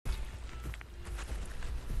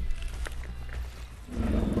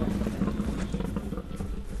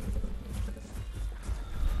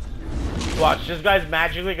Watch, this guy's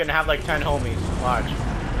magically gonna have like 10 homies. Watch.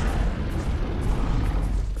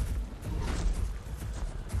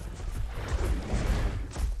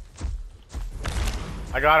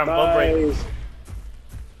 I got him, boat break.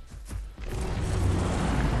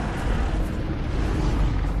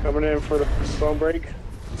 Coming in for the phone break.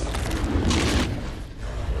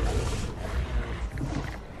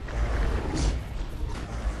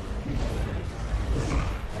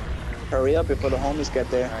 Hurry up before the homies get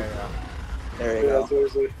there. There you go.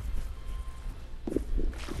 Seriously.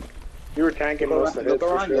 You were tanking most of it. Look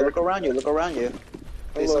around you, look around you, look around you.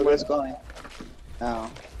 See somebody's going.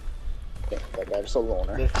 Oh. Yeah, that guy's a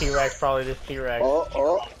loner. This T-Rex, probably this T-Rex.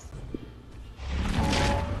 Oh.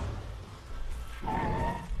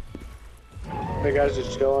 The guy's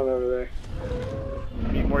just chilling over there.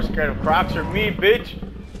 You more scared of Crocs or me, bitch?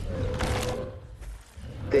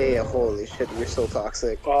 Damn, holy shit, you're so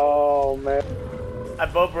toxic. Oh, man. I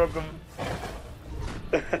boat broke him.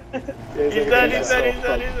 He's dead.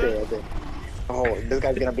 Oh, this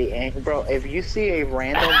guy's gonna be angry, bro. If you see a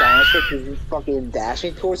random dinosaur who's fucking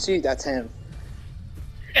dashing towards you, that's him.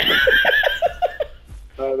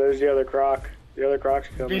 Oh, there's the other croc. The other croc's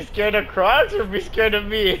coming. Be scared of Crocs or be scared of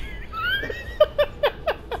me?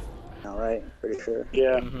 Alright, pretty sure.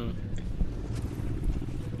 Yeah.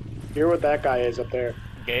 Hear what that guy is up there.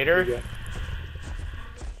 Gator? Yeah.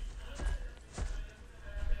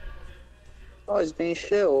 Oh, he's being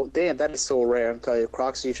chill. Damn, that is so rare. I'm telling you,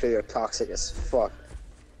 Crocs usually are toxic as fuck.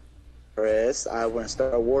 Chris, I wouldn't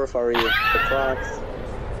start a war if I were you. The Crocs.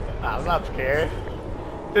 I'm not scared.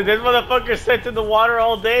 Dude, this motherfucker sits in the water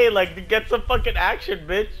all day, like, to get some fucking action,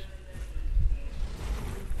 bitch.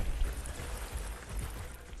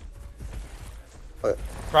 What?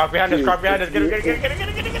 Croc behind us, Croc behind us. Get him.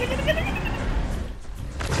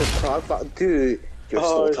 The Croc, dude, you're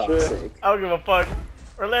so toxic. I don't give a fuck.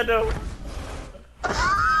 Orlando.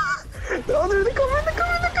 Oh, they're coming.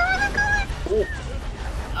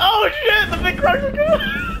 Oh shit, the big Crocs are coming.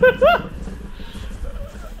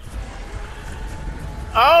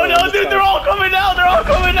 Oh no, dude, they're all coming out. They're all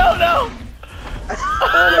coming out now.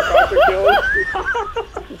 Oh, the crocs are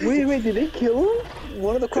killed. Wait, did they kill him?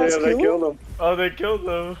 One of the Crocs they killed him. Oh, they killed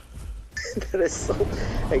them. That is so...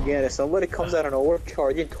 Again, if somebody comes out of nowhere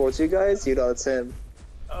charging towards you guys, you know it's him.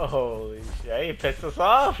 Oh, holy shit, he pissed us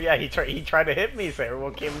off. Yeah, he tried to hit me, so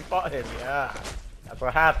everyone came and fought him. Yeah, that's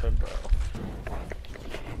what happened, bro.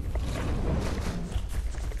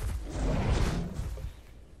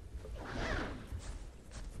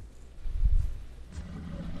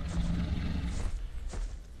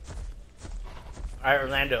 Alright,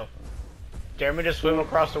 Orlando. Dare me to swim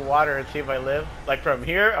across the water and see if I live? Like from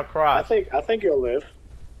here across. I think you'll live.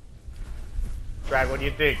 Drag, what do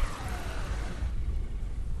you think?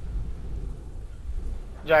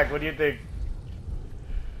 Jack, what do you think?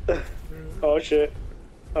 Oh shit.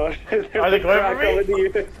 Oh shit. Are they going for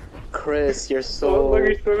me? Chris, you're so... Oh, look,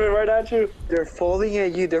 he's swimming right at you. They're falling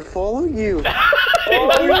at you, they're following you.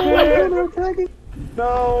 Oh shit.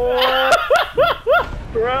 No.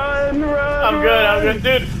 Run. I'm good,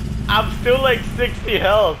 dude. I'm still like 60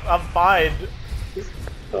 health. I'm fine.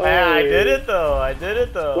 Oh, I did it though.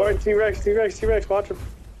 Go ahead, T-Rex, watch him.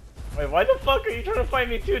 Wait, why the fuck are you trying to fight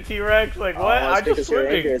me too, T-Rex? Like what? Oh, I'm just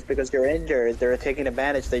swimming. It's because you're injured. They're taking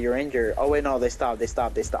advantage that you're injured. Oh wait, no, they stopped. I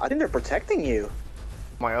think they're protecting you.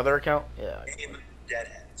 My other account? Yeah. Name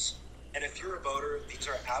Deadheads. And if you're a voter, these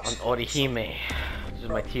are I'm absolutely Orihime. This is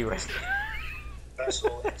my T-Rex.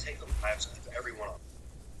 vessel and take the lives of everyone.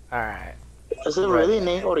 Alright. Is it really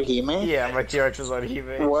named Orihime? Yeah, my T-Rex is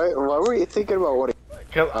Orihime. Why were you thinking about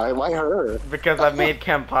Orihime? Why her? Because I made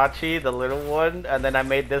Kenpachi, the little one, and then I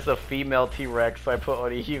made this a female T-Rex, so I put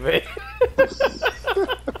Orihime.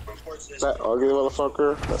 That ugly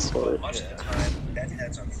motherfucker? That's funny. Much of the time,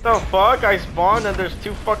 Deadheads on The fuck? I spawned and there's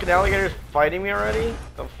 2 fucking alligators fighting me already?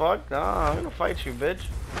 The fuck? Nah, I'm gonna fight you, bitch.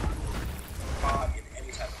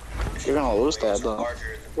 You're gonna lose that though.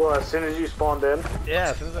 Well, as soon as you spawned in. Yeah,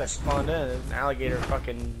 as soon as I spawned in, there's an alligator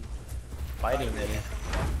fucking fighting me.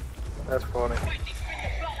 That's funny.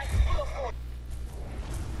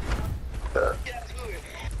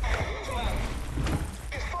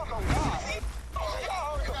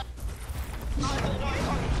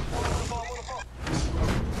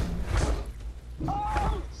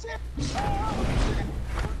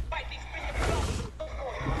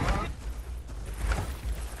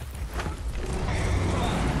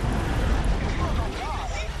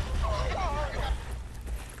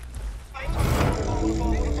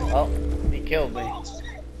 Oh, he killed me.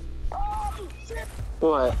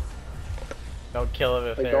 What? Don't kill him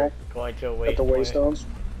if Like, they're going to a At waste the point. waystones?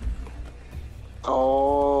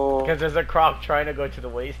 Oh. Because there's a croc trying to go to the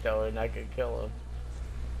waste stone and I could kill him.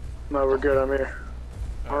 No, we're good. I'm here.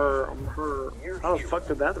 I'm hurt. How the fuck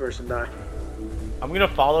did that person die? I'm gonna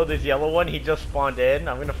follow this yellow one. He just spawned in.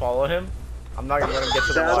 I'm gonna follow him. I'm not gonna let him get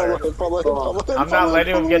to the water. Follow him, I'm not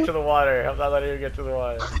letting him get to the water. I'm not letting him get to the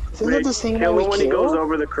water. Isn't that the same Kill one him we when he goes killed?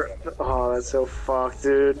 over the Oh, that's so fucked,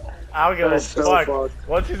 dude. I don't give That a is so fuck. fucked.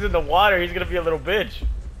 Once he's in the water, he's gonna be a little bitch.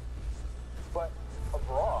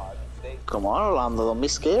 Come on, Orlando, don't be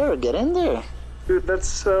scared. Get in there. Dude, that's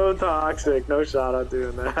so toxic. No shot at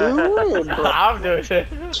doing that. Do it, bro. I'm doing it.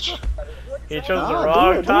 He chose the Nah,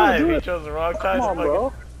 wrong do it, time. do He it. chose the wrong time. Come on, to fucking-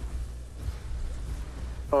 bro.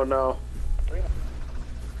 Oh no.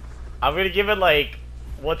 I'm gonna give it like,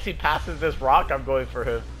 once he passes this rock, I'm going for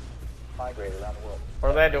him.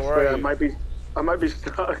 Orlando, where Wait, are I you? might be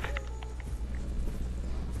stuck.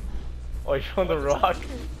 Oh, you're on the rock?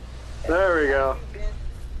 There we go.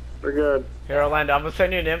 We're good. Here, Orlando, I'm gonna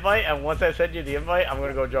send you an invite, and once I send you the invite, I'm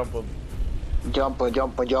gonna go jump him. Jump, Orlando.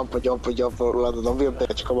 Don't be a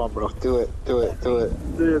bitch. Come on, bro. Do it.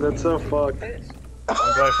 Dude, that's so fucked.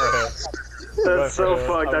 I'm going for him. That's so for him.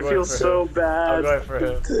 fucked. I'm I going feel for so him. I'm bad. going for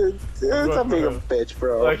him. Dude, stop being a bitch,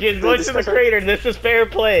 bro. Look, he's Dude, going this to the guy's crater. This is fair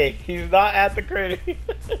play. He's not at the crater.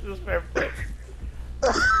 This is fair play.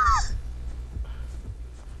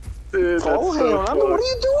 Dude, that's Follow him, so Orlando. What are fucked.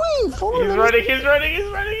 you doing? Follow He's him. running. He's running. He's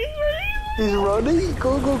running. He's running. He's running.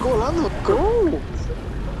 Go, Orlando. Go.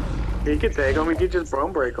 He could take him. He could just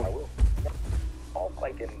bone break him.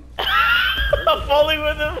 I'm falling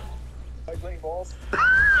with him.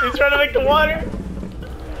 He's trying to make the water.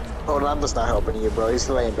 Orlando's not helping you, bro. He's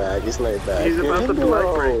laying back. He's He's Get about to in there, blood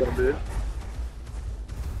bro. break him, dude.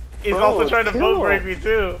 He's Bro, also trying to kill boat him. break me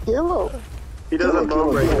too. Kill him. He doesn't Kill him,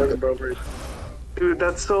 bone break. He kill him. doesn't bone break. Dude,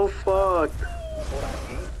 that's so fucked.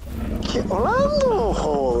 Orlando.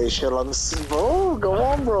 Holy shit, bro. Go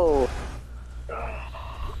on, bro. Look,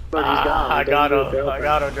 he's gone. I He got doesn't do him. a I fail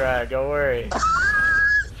got him, Drag. Don't worry.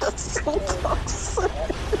 That's so toxic.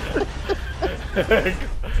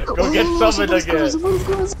 Go get summoned again.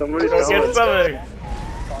 Somebody's Go going. get summoned.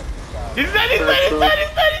 He's dead. He's dead. He's dead. He's dead.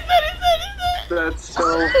 He's dead. He's dead. He's dead. That's so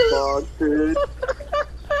fucked, dude.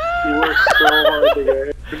 You worked so hard to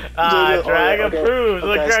get. Ah, Drag approves.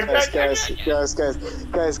 Look, Drag.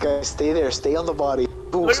 Guys, stay there. Stay on the body.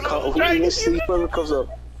 Boost. Look at the Drag, Let's see whoever comes up.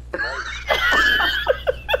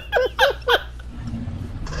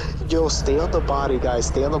 Yo, stay on the body, guys.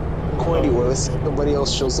 Stay on the corner where let's see if nobody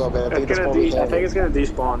else shows up. And I think It's that's gonna what we I have. think it's gonna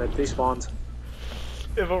despawn. It despawns.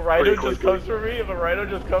 If a rhino Pretty just quickly. comes for me, if a rhino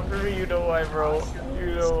just comes for me, you know why, bro.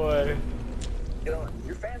 You know why.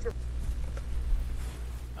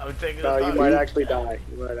 I'm taking No, the you might actually die.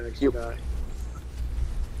 You might actually die.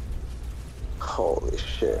 Holy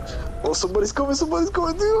shit. Oh, somebody's coming, dude.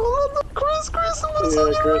 Hold on, Chris, somebody's Yeah, on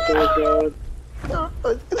you. Chris, oh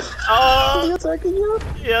god. Oh, He attacking you?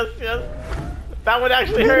 yes, yes. That one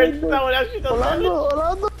actually hurts. That one actually does damage.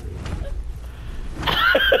 Orlando.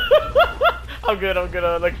 I'm good.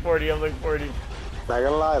 I'm like 40. I'm like 40. Not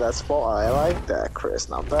gonna lie, that's fun. I like that, Chris.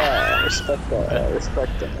 Not bad. I respect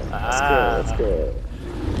that. That's good.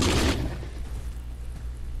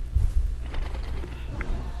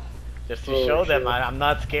 Just to Oh, show them shit. I'm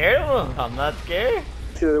not scared. I'm not scared.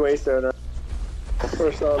 To the waste owner.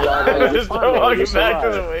 First on Just fine, bro. walking You back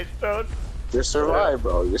to survived. the waste stone. You survive,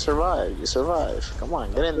 bro. You survive. Come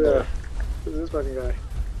on, get in Yeah. there. Who's this fucking guy?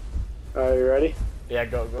 Alright, you ready? Yeah,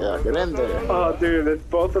 go. Yeah, get in there. Oh, dude, it's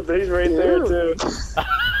both of these right there, too.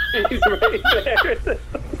 He's right there.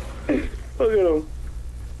 Look at him.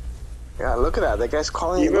 Yeah, look at that. That guy's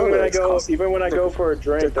calling. Even look, when I it's go, causing- even when I go for a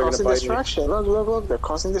drink, They're they're gonna causing bite me. distraction. Look. They're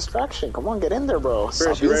causing distraction. Come on, get in there, bro.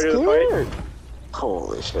 Stop you being ready to fight? scared.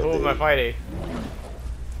 Holy shit, Who am I dude. fighting?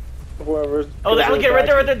 Whoever's. Oh, the alligator right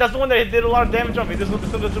there. That's the one that did a lot of damage on me. This one.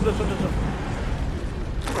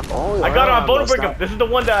 Oh, I got him. I'm bone that's breaking. not- This is the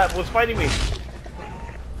one that was fighting me.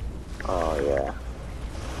 Oh, yeah.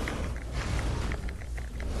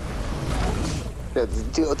 Yeah,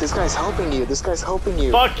 dude, this guy's helping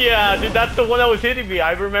you. Fuck yeah, dude. That's the one that was hitting me.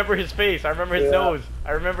 I remember his face. I remember his Yeah.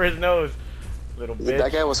 nose. Little bitch.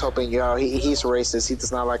 That guy was helping you out. He's racist. He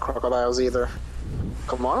does not like crocodiles either.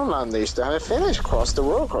 Come on, Orlando. You still haven't finished. Cross the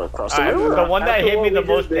road. Cross the Alright, road. the one that After hit me what the we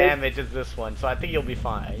most just did. damage is this one, so I think you'll be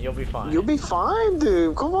fine. You'll be fine. You'll be fine,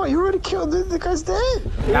 dude. Come on. You already killed the guy's dead.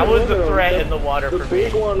 That was the Look at him. threat in the water The for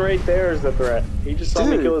big me. one right there is the threat. He just saw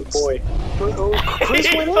me Dude. kill his boy. Oh, Chris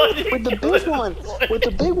He went thought in he with the killed big his one. boy. With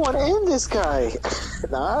the big one and this guy.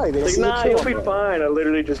 Nah, he didn't Like, see nah, the kill, you'll be bro. fine. I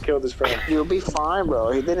literally just killed his friend. You'll be fine,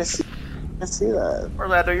 bro. He didn't see. I see that.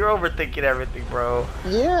 Orlando, you're overthinking everything, bro.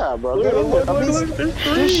 Yeah, bro. Look, They're there's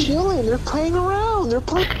three. chilling. They're playing around. They're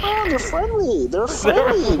playing around. They're friendly. They're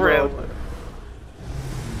friendly, bro.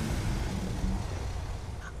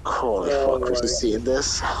 Holy Oh fuckers, my you seeing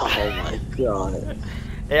this? Oh my god.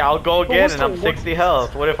 Hey, I'll go again What's and the I'm 60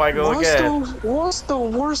 health. What if I go What's again? what's the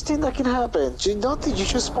worst thing that can happen? Nothing. You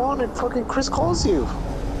just spawn and fucking Chris calls you.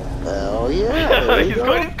 Hell yeah. There you He's go.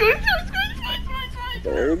 going, he's going.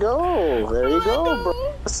 There you go. There you go,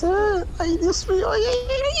 bro. That's it. I just me. Oh,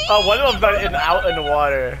 yeah. Oh, one of them's not out in the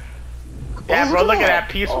water. Yeah, Oh, bro, look at that. that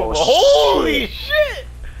peaceful. Oh, Holy shit!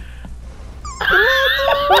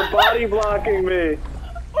 They're body blocking me.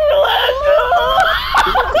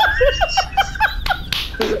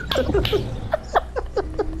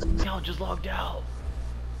 Yo, just logged out.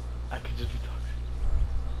 I could just be talking.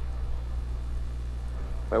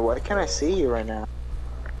 Wait, why can't I see you right now?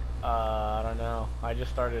 I don't know. I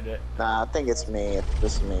just started it. Nah, I think it's me. It's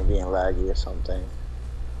just me being laggy or something.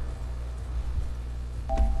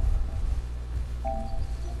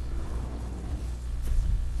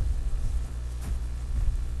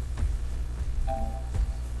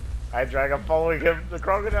 I drag. I'm following him. The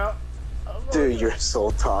crocodile. Dude, you're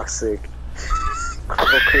so toxic.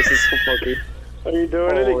 Chris is so fucking. Are you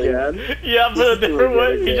doing it Holy- again? Yeah, but a He's doing different it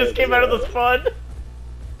way. He again, just came out of the spawn.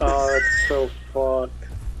 Oh, that's so fucked.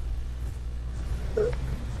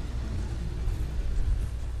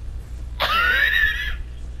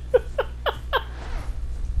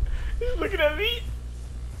 He's looking at me.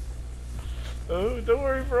 Oh, don't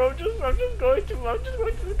worry, bro. I'm just going to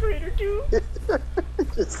the crater too.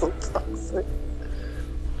 You're so toxic.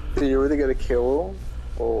 Dude, you're really gonna kill him?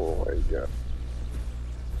 Oh my god.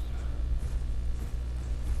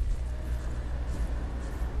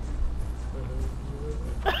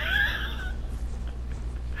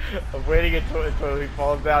 I'm waiting until he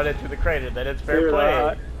falls down into the crater. Then it's fair Dude,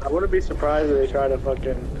 play. I wouldn't be surprised if they try to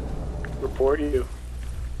fucking report you.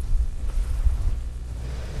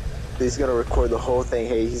 He's gonna record the whole thing.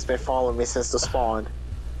 Hey, he's been following me since the spawn.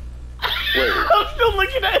 Wait. I'm still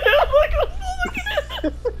looking at him. Like, I'm still looking at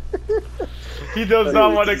him. He does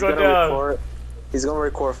not want to go down. He's gonna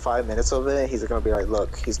record 5 minutes of it. He's gonna be like,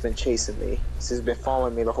 look, he's been chasing me. He's been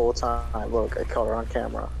following me the whole time. Look, I caught her on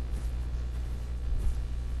camera.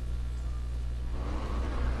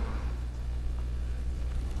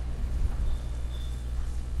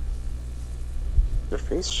 Your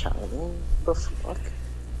face shining? What the fuck?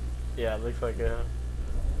 Yeah, it looks like a.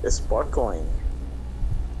 It's sparkling.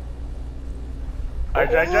 Alright,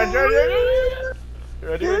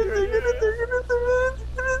 ready.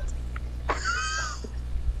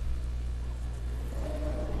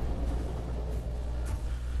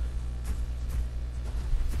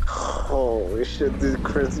 Holy shit, dude,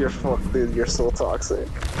 Chris, you're fucked, dude. You're so toxic.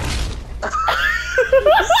 He's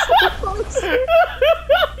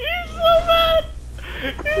so mad.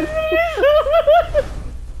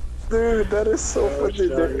 Dude, that is so funny.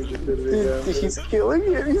 Dude, he's killing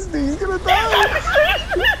it. He's gonna die.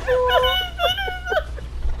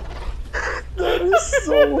 That is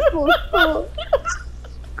so fucked up.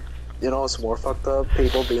 You know what's more fucked up?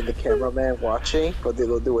 People being the cameraman watching, but they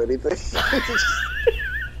don't do anything.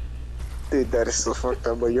 Dude, that is so fucked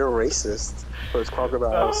up. But you're racist. For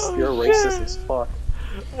crocodiles, Oh, you're shit. racist as fuck.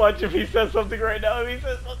 Watch if he says something right now. If he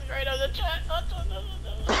says something right now in the chat.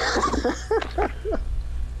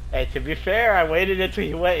 Hey, to be fair, I waited until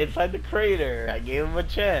he went inside the crater. I gave him a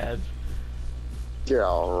chance. You're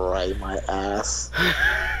alright, my ass.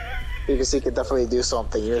 Because he could definitely do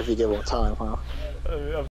something even if you give him time, huh? I'm